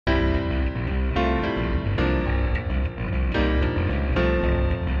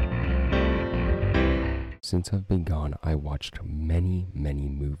since I've been gone, I watched many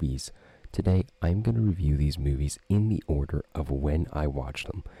movies. Today, I'm going to review these movies in the order of when I watched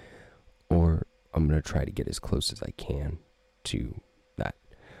them. Or I'm going to try to get as close as I can to that.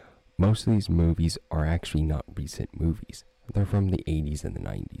 Most of these movies are actually not recent movies. They're from the 80s and the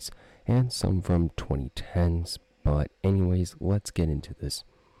 90s, and some from 2010s. But anyways, let's get into this.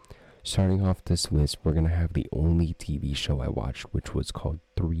 Starting off this list, we're going to have the only TV show I watched, which was called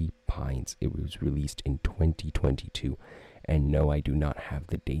Three Pines. It was released in 2022, and no, I do not have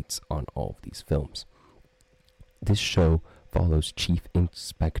the dates on all of these films. This show follows Chief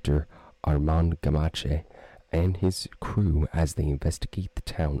Inspector Armand Gamache and his crew as they investigate the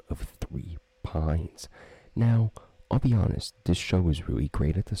town of Three Pines. Now, I'll be honest, this show is really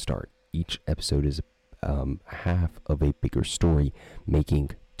great at the start. Each episode is half of a bigger story, making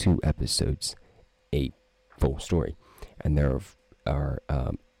 2 episodes a full story. And there are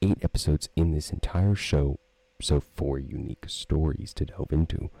 8 episodes in this entire show, so 4 unique stories to delve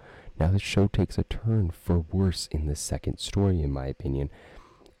into. Now the show takes a turn for worse in the second story, in my opinion,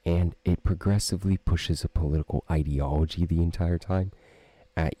 and it progressively pushes a political ideology the entire time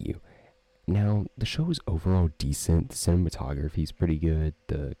at you. Now, the show is overall decent, the cinematography is pretty good,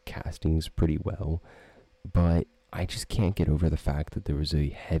 the casting is pretty well, but I just can't get over the fact that there was a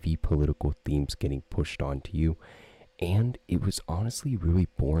heavy political themes getting pushed onto you, and it was honestly really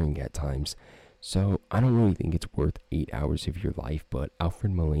boring at times. So I don't really think it's worth 8 hours of your life, but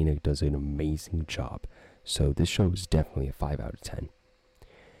Alfred Molina does an amazing job. So this show is definitely a 5 out of 10.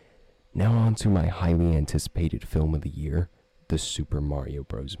 Now on to my highly anticipated film of the year, the Super Mario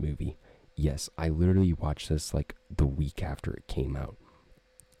Bros. Movie. Yes, I literally watched this like the week after it came out.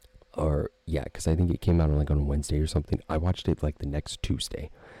 Because I think it came out on a Wednesday or something. I watched it like the next Tuesday.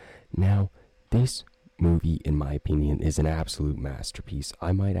 Now, this movie, in my opinion, is an absolute masterpiece.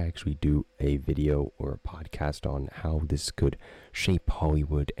 I might actually do a video or a podcast on how this could shape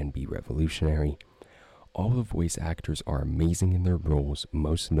Hollywood and be revolutionary. All the voice actors are amazing in their roles,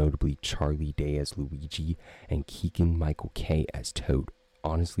 most notably Charlie Day as Luigi and Keegan-Michael Kay as Toad.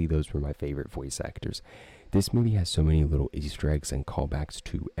 Honestly, those were my favorite voice actors. This movie has so many little Easter eggs and callbacks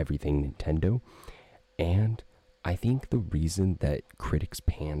to everything Nintendo, and I think the reason that critics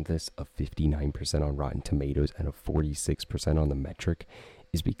panned this a 59% on Rotten Tomatoes and a 46% on the metric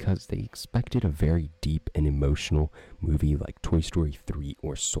is because they expected a very deep and emotional movie like Toy Story 3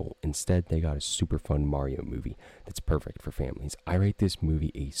 or Soul. Instead, they got a super fun Mario movie that's perfect for families. I rate this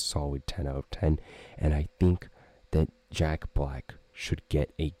movie a solid 10 out of 10, and I think that Jack Black should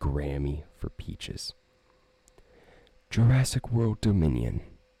get a Grammy for Peaches. Jurassic World Dominion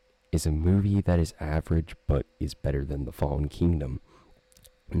is a movie that is average but is better than The Fallen Kingdom.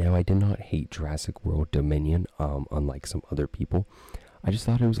 Now, I did not hate Jurassic World Dominion, unlike some other people. I just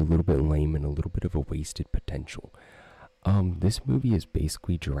thought it was a little bit lame and a little bit of a wasted potential. This movie is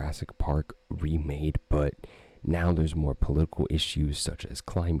basically Jurassic Park remade, but now there's more political issues such as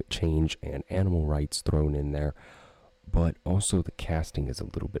climate change and animal rights thrown in there, but also the casting is a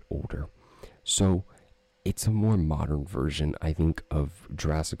little bit older. So it's a more modern version, I think, of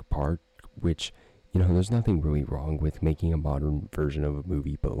Jurassic Park, which, there's nothing really wrong with making a modern version of a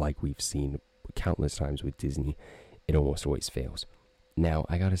movie, but like we've seen countless times with Disney, it almost always fails. Now,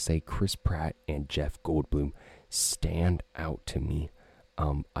 I gotta say, Chris Pratt and Jeff Goldblum stand out to me.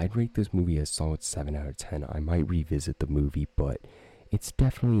 I'd rate this movie a solid 7 out of 10. I might revisit the movie, but it's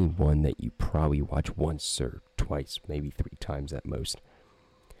definitely one that you probably watch once or twice, maybe 3 times at most.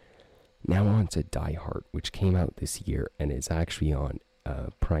 Now on to Die Hard, which came out this year and is actually on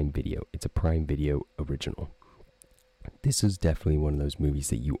Prime Video. It's a Prime Video original. This is definitely one of those movies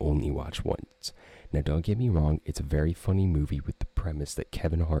that you only watch once. Now, don't get me wrong, it's a very funny movie with the premise that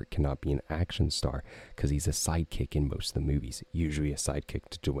Kevin Hart cannot be an action star because he's a sidekick in most of the movies, usually a sidekick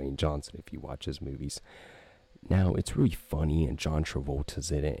to Dwayne Johnson if you watch his movies. Now, it's really funny, and John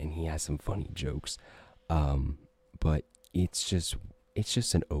Travolta's in it, and he has some funny jokes, but it's just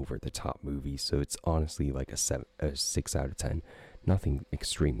an over-the-top movie, so it's honestly like a 6 out of 10. Nothing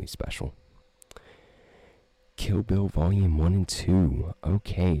extremely special. Kill Bill Volume 1 and 2.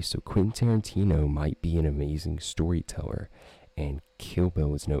 Okay, so Quentin Tarantino might be an amazing storyteller, and Kill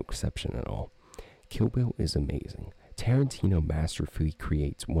Bill is no exception at all. Kill Bill is amazing. Tarantino masterfully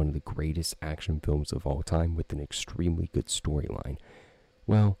creates one of the greatest action films of all time with an extremely good storyline.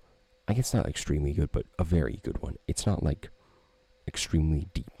 Well, I guess not extremely good, but a very good one. It's not like extremely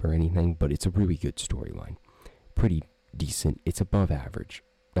deep or anything, but it's a really good storyline. Pretty decent. It's above average.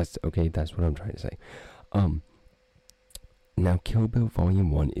 That's what I'm trying to say. Now Kill Bill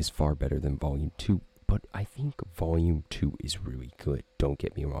Volume 1 is far better than Volume 2, but I think Volume 2 is really good. Don't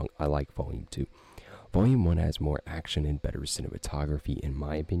get me wrong, I like Volume 2. Volume 1 has more action and better cinematography, in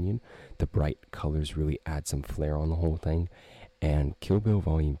my opinion. The bright colors really add some flair on the whole thing. And Kill Bill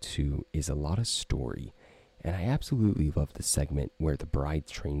Volume 2 is a lot of story. And I absolutely love the segment where the bride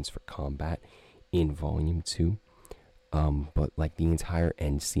trains for combat in Volume 2. But like the entire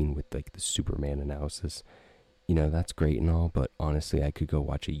end scene with like the Superman analysis, that's great and all, but honestly, I could go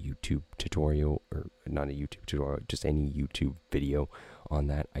watch a YouTube tutorial, or not a YouTube tutorial, just any YouTube video on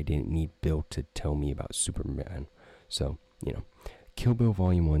that. I didn't need Bill to tell me about Superman. So, Kill Bill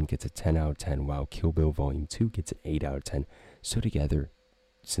Volume 1 gets a 10 out of 10, while Kill Bill Volume 2 gets an 8 out of 10. So together,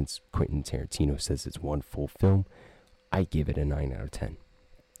 since Quentin Tarantino says it's one full film, I give it a 9 out of 10.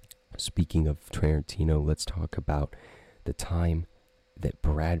 Speaking of Tarantino, let's talk about the time that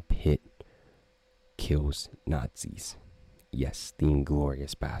Brad Pitt kills Nazis. Yes, the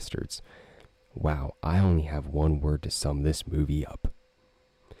Inglourious Bastards. Wow, I only have one word to sum this movie up.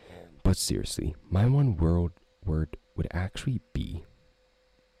 But seriously, my one word would actually be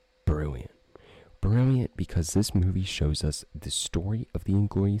brilliant. Brilliant because this movie shows us the story of the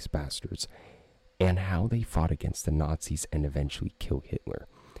Inglourious Bastards and how they fought against the Nazis and eventually killed Hitler.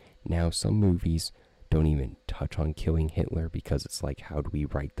 Now, some movies don't even touch on killing Hitler because it's like, how do we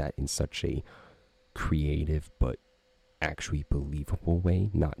write that in such a creative but actually believable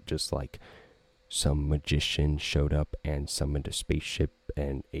way? Not just like some magician showed up and summoned a spaceship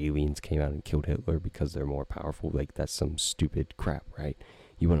and aliens came out and killed Hitler because they're more powerful. Like, that's some stupid crap, right?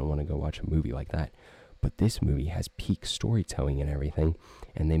 You wouldn't want to go watch a movie like that. But this movie has peak storytelling and everything,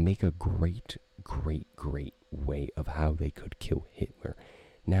 and they make a great way of how they could kill Hitler.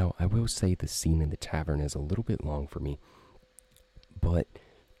 Now, I will say the scene in the tavern is a little bit long for me, but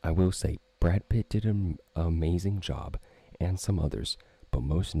I will say Brad Pitt did an amazing job, and some others, but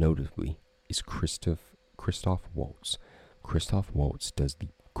most notably is Christoph Waltz. Christoph Waltz does the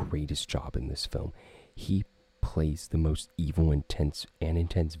greatest job in this film. He plays the most evil, intense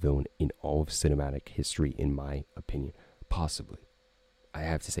villain in all of cinematic history, in my opinion. Possibly. I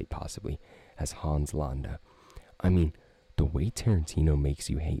have to say possibly, as Hans Landa. I mean, the way Tarantino makes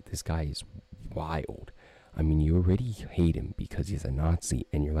you hate this guy is wild. I mean, you already hate him because he's a Nazi,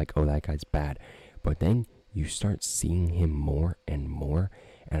 and you're like, oh, that guy's bad. But then you start seeing him more and more,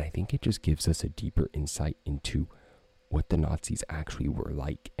 and I think it just gives us a deeper insight into what the Nazis actually were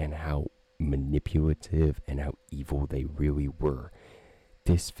like and how manipulative and how evil they really were.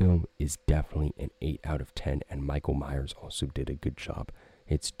 This film is definitely an 8 out of 10, and Michael Myers also did a good job.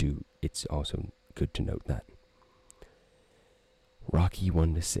 It's also good to note that. Rocky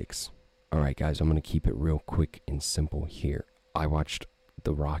 1-6. Alright guys, I'm going to keep it real quick and simple here. I watched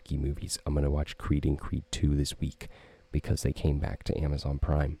the Rocky movies. I'm going to watch Creed and Creed 2 this week because they came back to Amazon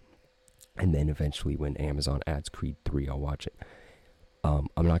Prime. And then eventually when Amazon adds Creed 3, I'll watch it.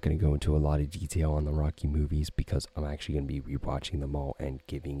 I'm not going to go into a lot of detail on the Rocky movies because I'm actually going to be rewatching them all and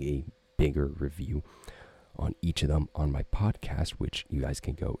giving a bigger review on each of them on my podcast, which you guys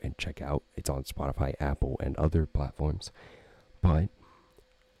can go and check out. It's on Spotify, Apple, and other platforms. But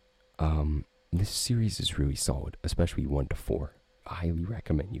this series is really solid, especially 1-4. I highly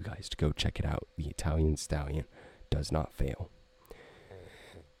recommend you guys to go check it out. The Italian Stallion does not fail.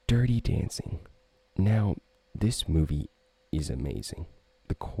 Dirty Dancing. Now, this movie is amazing.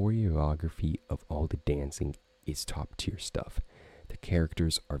 The choreography of all the dancing is top tier stuff. The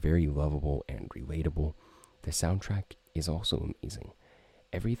characters are very lovable and relatable. The soundtrack is also amazing.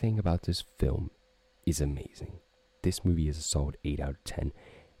 Everything about this film is amazing. This movie is a solid 8 out of 10,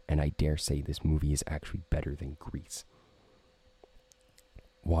 and I dare say this movie is actually better than Grease.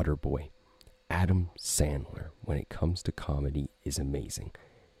 Waterboy. Adam Sandler, when it comes to comedy, is amazing.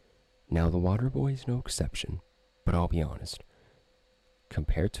 Now, The Waterboy is no exception, but I'll be honest.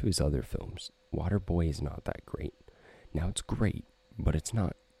 Compared to his other films, Waterboy is not that great. Now, it's great, but it's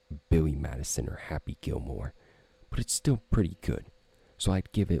not Billy Madison or Happy Gilmore, but it's still pretty good. So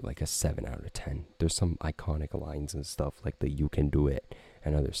I'd give it like a 7 out of 10. There's some iconic lines and stuff like the "You Can Do It"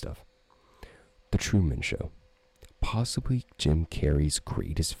 and other stuff. The Truman Show. Possibly Jim Carrey's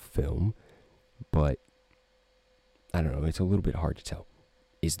greatest film, but I don't know, it's a little bit hard to tell,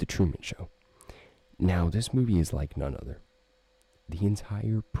 is The Truman Show. Now, this movie is like none other. The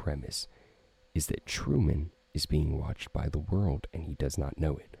entire premise is that Truman is being watched by the world and he does not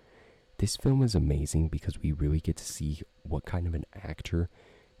know it. This film is amazing because we really get to see what kind of an actor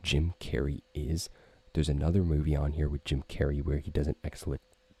Jim Carrey is. There's another movie on here with Jim Carrey where he does an excellent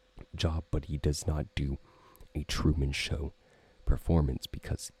job, but he does not do a Truman Show performance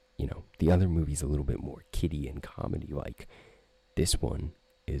because, the other movie's a little bit more kiddie and comedy-like. This one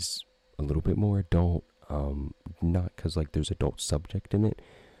is a little bit more adult, not because, there's adult subject in it.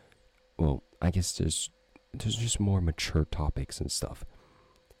 Well, I guess there's just more mature topics and stuff.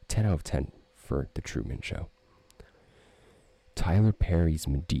 10 out of 10 for The Truman Show. Tyler Perry's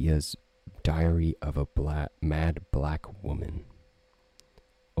Medea's Diary of a Mad Black Woman.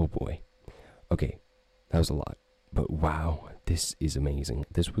 Oh boy. Okay, that was a lot. But wow, this is amazing.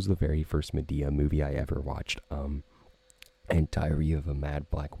 This was the very first Medea movie I ever watched. And Diary of a Mad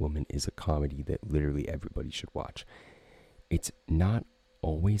Black Woman is a comedy that literally everybody should watch. It's not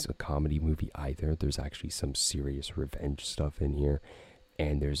always a comedy movie either. There's actually some serious revenge stuff in here.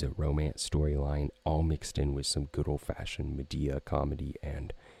 And there's a romance storyline all mixed in with some good old-fashioned Medea comedy.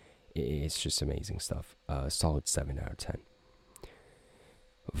 And it's just amazing stuff. Solid 7 out of 10.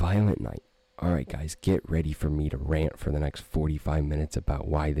 Violent Night. Alright guys, get ready for me to rant for the next 45 minutes about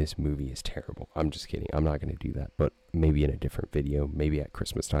why this movie is terrible. I'm just kidding. I'm not going to do that. But maybe in a different video. Maybe at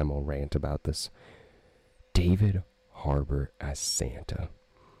Christmas time I'll rant about this. David Harbour as Santa.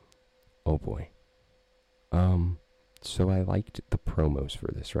 Oh boy. So I liked the promos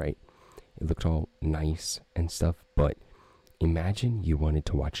for this, right? It looked all nice and stuff, but imagine you wanted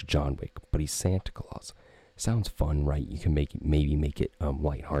to watch John Wick, but he's Santa Claus. Sounds fun, right? You can maybe make it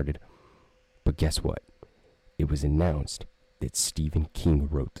lighthearted. But guess what? It was announced that Stephen King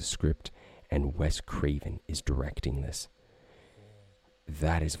wrote the script and Wes Craven is directing this.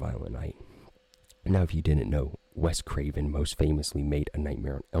 That is Violent Night. Now, if you didn't know, Wes Craven most famously made A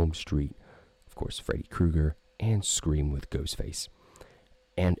Nightmare on Elm Street, of course, Freddy Krueger, and Scream with Ghostface.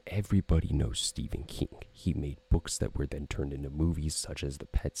 And everybody knows Stephen King. He made books that were then turned into movies such as The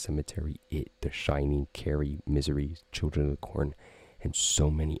Pet Sematary, It, The Shining, Carrie, Misery, Children of the Corn, and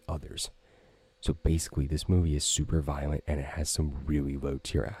so many others. So basically, this movie is super violent and it has some really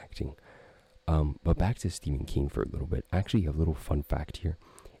low-tier acting. But back to Stephen King for a little bit. Actually, a little fun fact here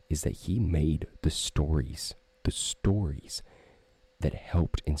is that he made the stories that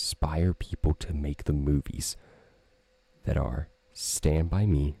helped inspire people to make the movies that are Stand By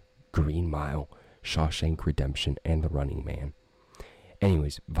Me, Green Mile, Shawshank Redemption, and The Running Man.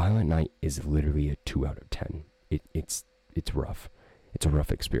 Anyways, Violent Night is literally a 2 out of 10. It's rough. It's a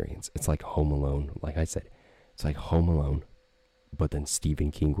rough experience. It's like Home Alone. Like I said, it's like Home Alone, but then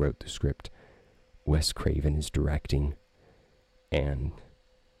Stephen King wrote the script. Wes Craven is directing, and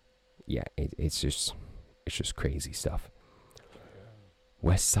yeah, it's just crazy stuff.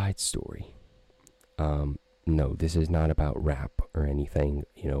 West Side Story. No, this is not about rap or anything.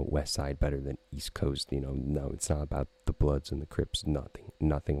 West Side better than East Coast. No, it's not about the Bloods and the Crips.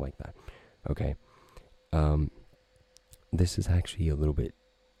 Nothing like that. Okay. This is actually a little bit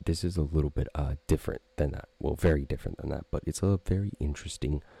different than that. Well, very different than that, but it's a very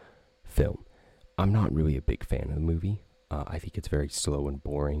interesting film. I'm not really a big fan of the movie. I think it's very slow and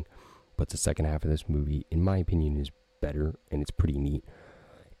boring, but the second half of this movie, in my opinion, is better, and it's pretty neat.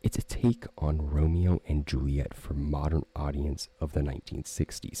 It's a take on Romeo and Juliet for modern audience of the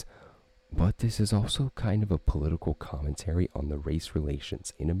 1960s, but this is also kind of a political commentary on the race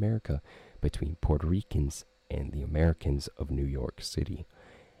relations in America between Puerto Ricans and the Americans of New York City.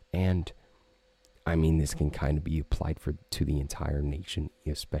 And I mean, this can kind of be applied to the entire nation,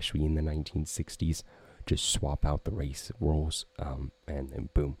 especially in the 1960s. Just swap out the race roles, and then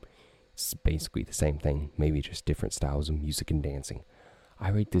boom. It's basically the same thing, maybe just different styles of music and dancing. I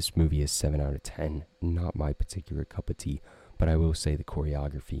rate this movie as 7 out of 10. Not my particular cup of tea, but I will say the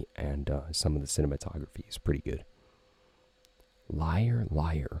choreography and some of the cinematography is pretty good. Liar,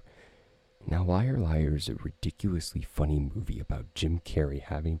 Liar. Now, Liar, Liar is a ridiculously funny movie about Jim Carrey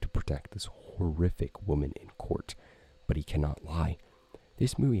having to protect this horrific woman in court, but he cannot lie.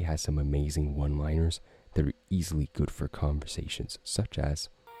 This movie has some amazing one-liners that are easily good for conversations, such as,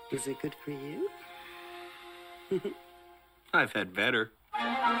 "Is it good for you?" I've had better.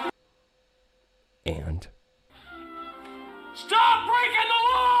 And, "Stop breaking the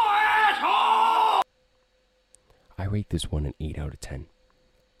law, asshole!" I rate this one an 8 out of 10.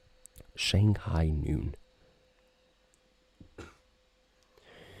 Shanghai Noon.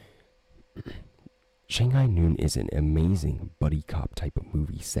 Shanghai Noon is an amazing buddy cop type of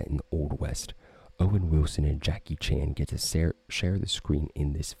movie set in the Old West. Owen Wilson and Jackie Chan get to share the screen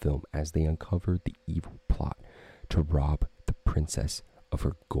in this film as they uncover the evil plot to rob the princess of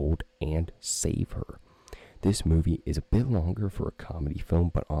her gold and save her. This movie is a bit longer for a comedy film,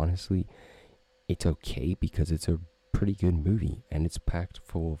 but honestly, it's okay because it's a pretty good movie and it's packed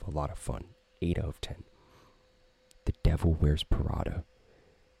full of a lot of fun. 8 out of 10. The Devil Wears Prada.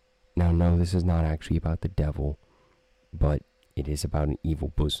 Now, no, this is not actually about the devil, but it is about an evil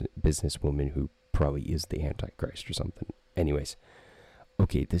businesswoman who probably is the Antichrist or something. Anyways,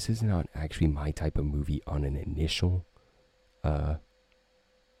 okay, this is not actually my type of movie on an initial,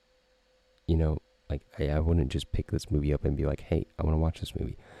 like I wouldn't just pick this movie up and be like, hey, I want to watch this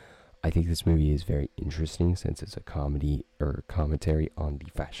movie. I think this movie is very interesting since it's a comedy or commentary on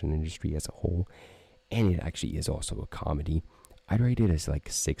the fashion industry as a whole, and it actually is also a comedy. I'd rate it as like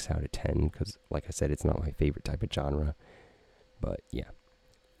 6 out of 10 because, like I said, it's not my favorite type of genre. But yeah.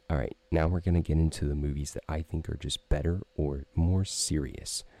 Alright, now we're going to get into the movies that I think are just better or more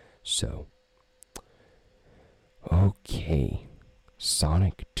serious. So, okay,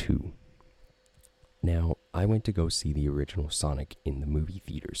 Sonic 2. Now, I went to go see the original Sonic in the movie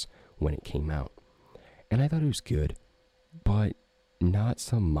theaters when it came out, and I thought it was good, but not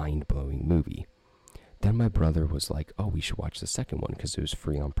some mind-blowing movie. Then my brother was like, oh, we should watch the second one because it was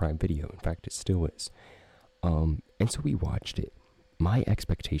free on Prime Video. In fact, it still is. And so we watched it. My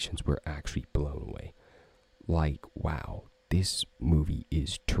expectations were actually blown away. Like, wow, this movie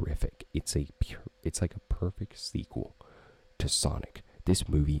is terrific. It's like a perfect sequel to Sonic. This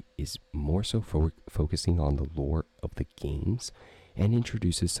movie is more so focusing on the lore of the games and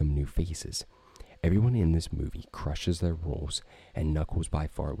introduces some new faces. Everyone in this movie crushes their roles, and Knuckles by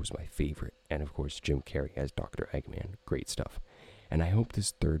far was my favorite. And of course, Jim Carrey as Dr. Eggman. Great stuff. And I hope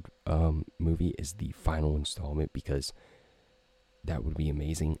this third movie is the final installment because that would be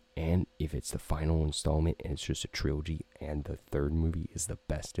amazing. And if it's the final installment and it's just a trilogy and the third movie is the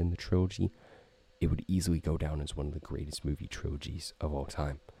best in the trilogy, it would easily go down as one of the greatest movie trilogies of all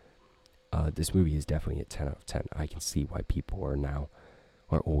time. This movie is definitely a 10 out of 10. I can see why people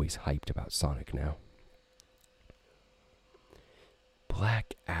are always hyped about Sonic now.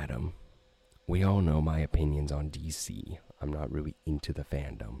 Black Adam. We all know my opinions on DC. I'm not really into the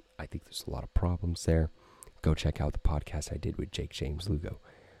fandom. I think there's a lot of problems there. Go check out the podcast I did with Jake James Lugo.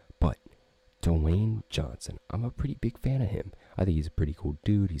 But Dwayne Johnson, I'm a pretty big fan of him. I think he's a pretty cool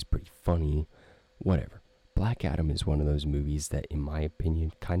dude. He's pretty funny. Whatever. Black Adam is one of those movies that, in my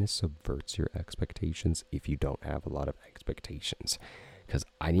opinion, kind of subverts your expectations if you don't have a lot of expectations. Because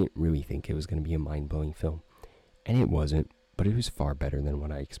I didn't really think it was going to be a mind-blowing film. And it wasn't, but it was far better than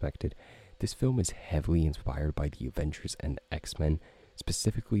what I expected. This film is heavily inspired by the Avengers and the X-Men,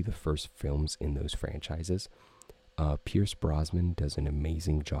 specifically the first films in those franchises. Pierce Brosnan does an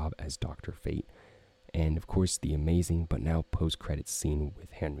amazing job as Dr. Fate. And of course, the amazing but now post-credits scene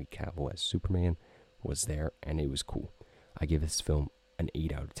with Henry Cavill as Superman was there, and it was cool. I give this film an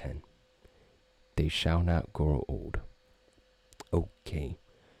 8 out of 10. They shall not grow old. Okay,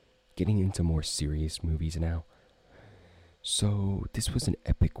 getting into more serious movies now. So, this was an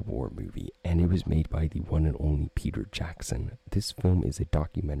epic war movie, and it was made by the one and only Peter Jackson. This film is a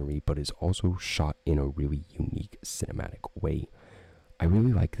documentary, but is also shot in a really unique cinematic way. I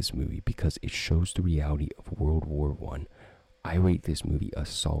really like this movie because it shows the reality of World War I. I rate this movie a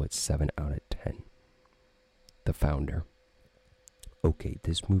solid 7 out of 10. The Founder. Okay,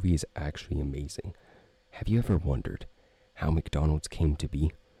 this movie is actually amazing. Have you ever wondered how McDonald's came to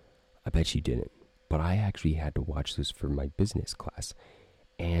be? I bet you didn't, but I actually had to watch this for my business class,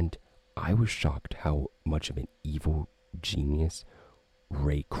 and I was shocked how much of an evil genius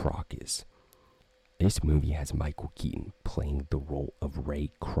Ray Kroc is. This movie has Michael Keaton playing the role of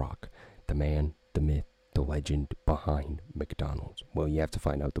Ray Kroc, the man, the myth, the legend behind McDonald's. Well, you have to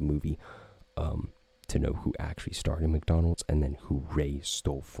find out the movie to know who actually started McDonald's and then who Ray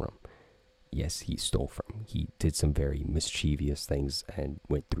stole from. Yes, he stole from. He did some very mischievous things and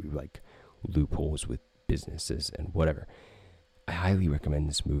went through like loopholes with businesses and whatever. I highly recommend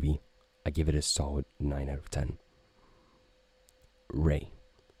this movie. I give it a solid 9 out of 10. Ray.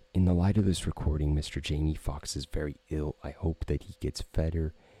 In the light of this recording, Mr. Jamie Foxx is very ill. I hope that he gets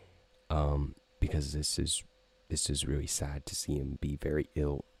better, because this is really sad to see him be very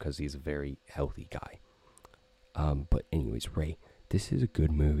ill because he's a very healthy guy. But anyways, Ray, this is a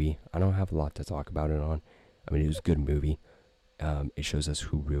good movie. I don't have a lot to talk about it on. I mean, it was a good movie. It shows us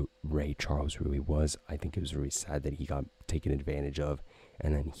who Ray Charles really was. I think it was really sad that he got taken advantage of,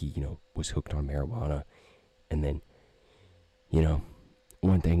 and then he, was hooked on marijuana, and then,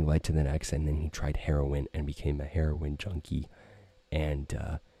 one thing led to the next, and then he tried heroin and became a heroin junkie, and,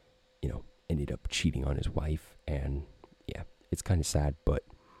 ended up cheating on his wife, and, yeah, it's kind of sad, but,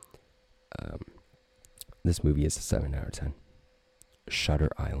 this movie is a 7 out of 10. Shutter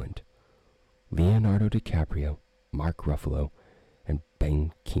Island. Leonardo DiCaprio, Mark Ruffalo, and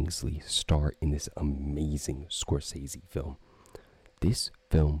Ben Kingsley star in this amazing Scorsese film. This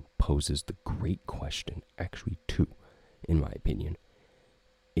film poses the great question, actually two, in my opinion.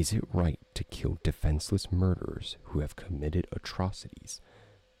 Is it right to kill defenseless murderers who have committed atrocities?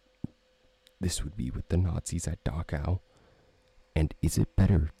 This would be with the Nazis at Dachau. And is it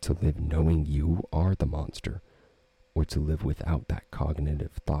better to live knowing you are the monster, or to live without that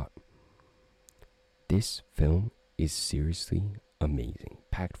cognitive thought? This film is seriously amazing,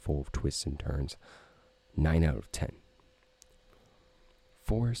 packed full of twists and turns. 9 out of 10.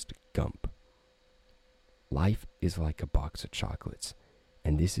 Forrest Gump. Life is like a box of chocolates,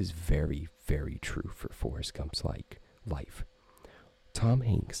 and this is very, very true for Forrest Gump's life. Tom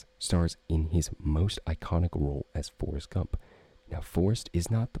Hanks stars in his most iconic role as Forrest Gump. Now, Forrest is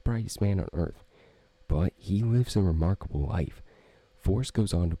not the brightest man on earth, but he lives a remarkable life. Forrest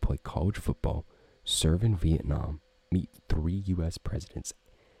goes on to play college football, serve in Vietnam, meet 3 U.S. presidents.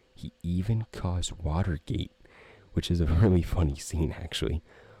 He even caused Watergate, which is a really funny scene actually.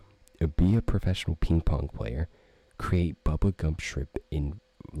 Be a professional ping pong player, create Bubba Gump shrimp in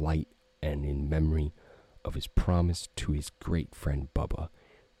light and in memory of his promise to his great friend Bubba,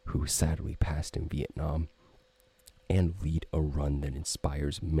 who sadly passed in Vietnam, and lead a run that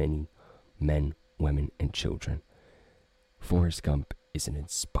inspires many men, women, and children. Forrest Gump is an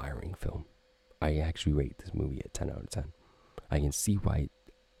inspiring film. I actually rate this movie at 10 out of 10. I can see why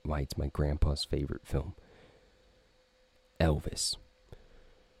it's my grandpa's favorite film. Elvis.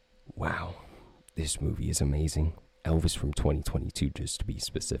 Wow, this movie is amazing. Elvis from 2022, just to be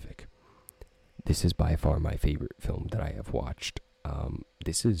specific. This is by far my favorite film that I have watched.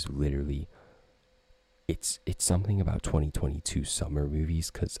 This is literally, it's something about 2022 summer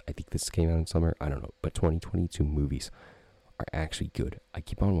movies, because I think this came out in summer, I don't know, but 2022 movies are actually good. I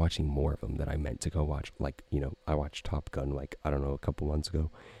keep on watching more of them that I meant to go watch. Like, I watched Top Gun, a couple months ago,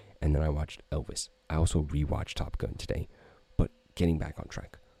 and then I watched Elvis. I also rewatched Top Gun today. But getting back on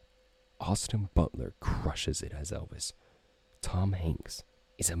track, Austin Butler crushes it as Elvis. Tom Hanks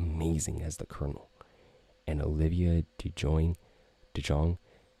is amazing as the Colonel. And Olivia DeJonge,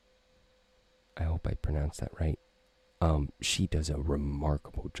 I hope I pronounced that right. She does a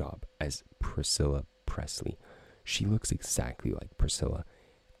remarkable job as Priscilla Presley. She looks exactly like Priscilla.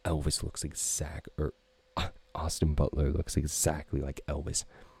 Austin Butler looks exactly like Elvis.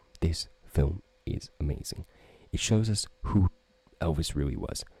 This film is amazing. It shows us who Elvis really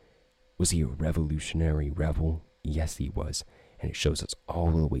was. Was he a revolutionary rebel? Yes, he was. And it shows us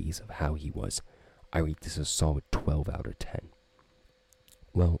all the ways of how he was. I rate this a solid 12 out of 10.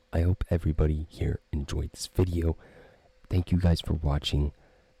 Well, I hope everybody here enjoyed this video. Thank you guys for watching.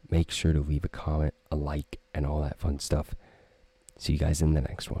 Make sure to leave a comment, a like, and all that fun stuff. See you guys in the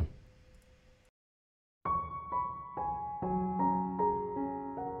next one.